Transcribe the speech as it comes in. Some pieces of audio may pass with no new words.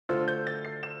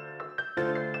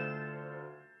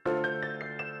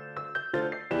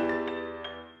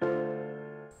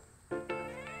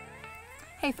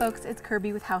Hey folks, it's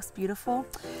Kirby with House Beautiful.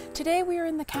 Today we are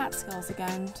in the Catskills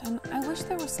again, and I wish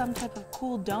there was some type of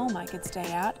cool dome I could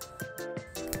stay at.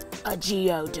 A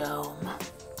GeoDome.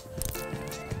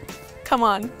 Come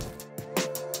on.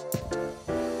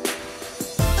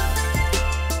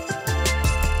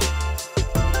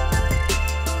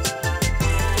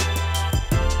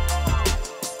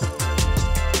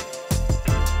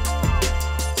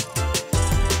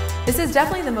 This is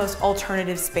definitely the most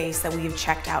alternative space that we've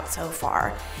checked out so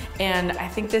far, and I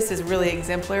think this is really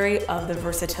exemplary of the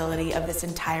versatility of this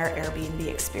entire Airbnb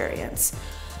experience.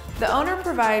 The owner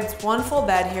provides one full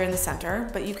bed here in the center,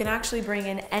 but you can actually bring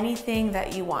in anything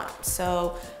that you want.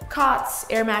 So cots,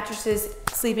 air mattresses,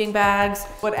 sleeping bags,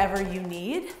 whatever you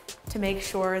need to make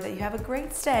sure that you have a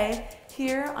great stay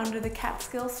here under the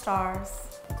Catskill stars.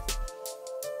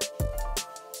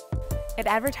 It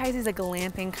advertises a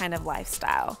glamping kind of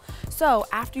lifestyle. So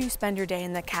after you spend your day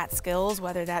in the Catskills,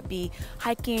 whether that be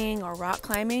hiking or rock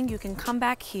climbing, you can come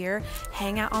back here,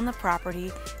 hang out on the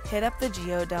property, hit up the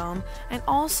GeoDome, and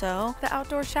also the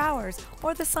outdoor showers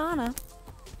or the sauna.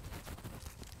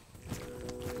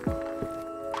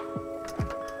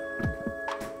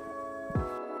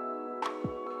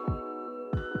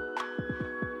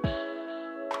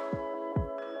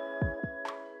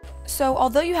 So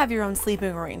although you have your own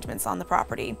sleeping arrangements on the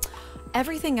property,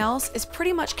 everything else is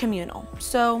pretty much communal.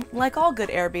 So like all good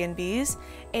Airbnbs,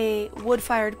 a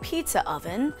wood-fired pizza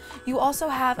oven, you also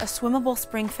have a swimmable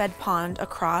spring-fed pond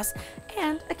across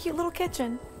and a cute little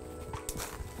kitchen.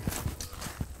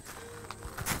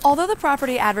 Although the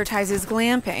property advertises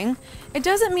glamping, it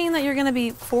doesn't mean that you're going to be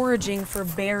foraging for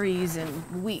berries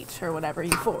and wheat or whatever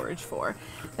you forage for.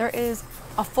 There is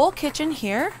a full kitchen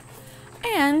here,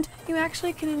 and you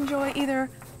actually can enjoy either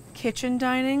kitchen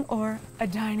dining or a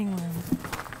dining room.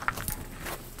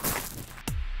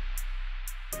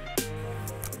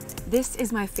 This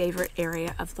is my favorite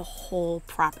area of the whole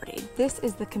property. This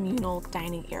is the communal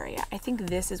dining area. I think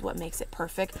this is what makes it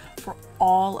perfect for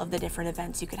all of the different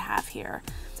events you could have here.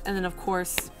 And then of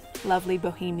course, lovely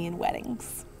bohemian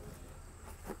weddings.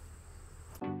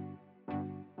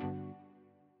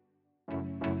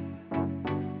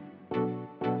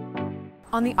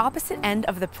 On the opposite end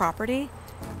of the property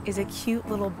is a cute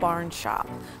little barn shop.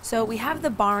 So we have the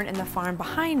barn and the farm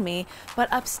behind me, but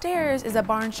upstairs is a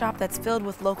barn shop that's filled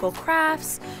with local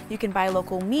crafts. You can buy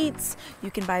local meats,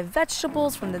 you can buy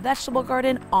vegetables from the vegetable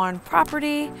garden on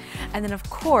property, and then of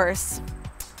course,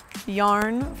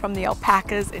 yarn from the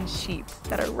alpacas and sheep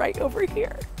that are right over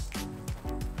here.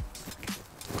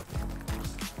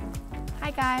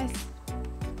 Hi guys,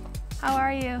 how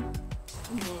are you?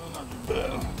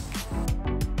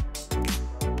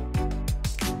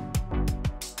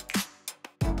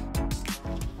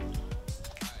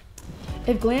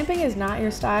 If glamping is not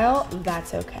your style,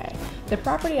 that's okay. The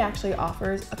property actually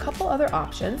offers a couple other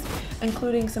options,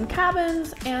 including some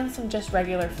cabins and some just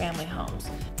regular family homes.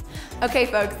 Okay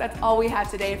folks, that's all we have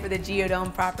today for the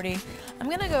GeoDome property. I'm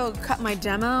gonna go cut my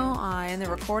demo in the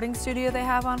recording studio they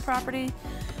have on property.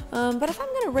 But if I'm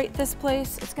gonna rate this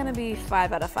place, it's gonna be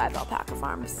 5 out of 5 alpaca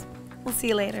farms. We'll see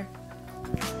you later.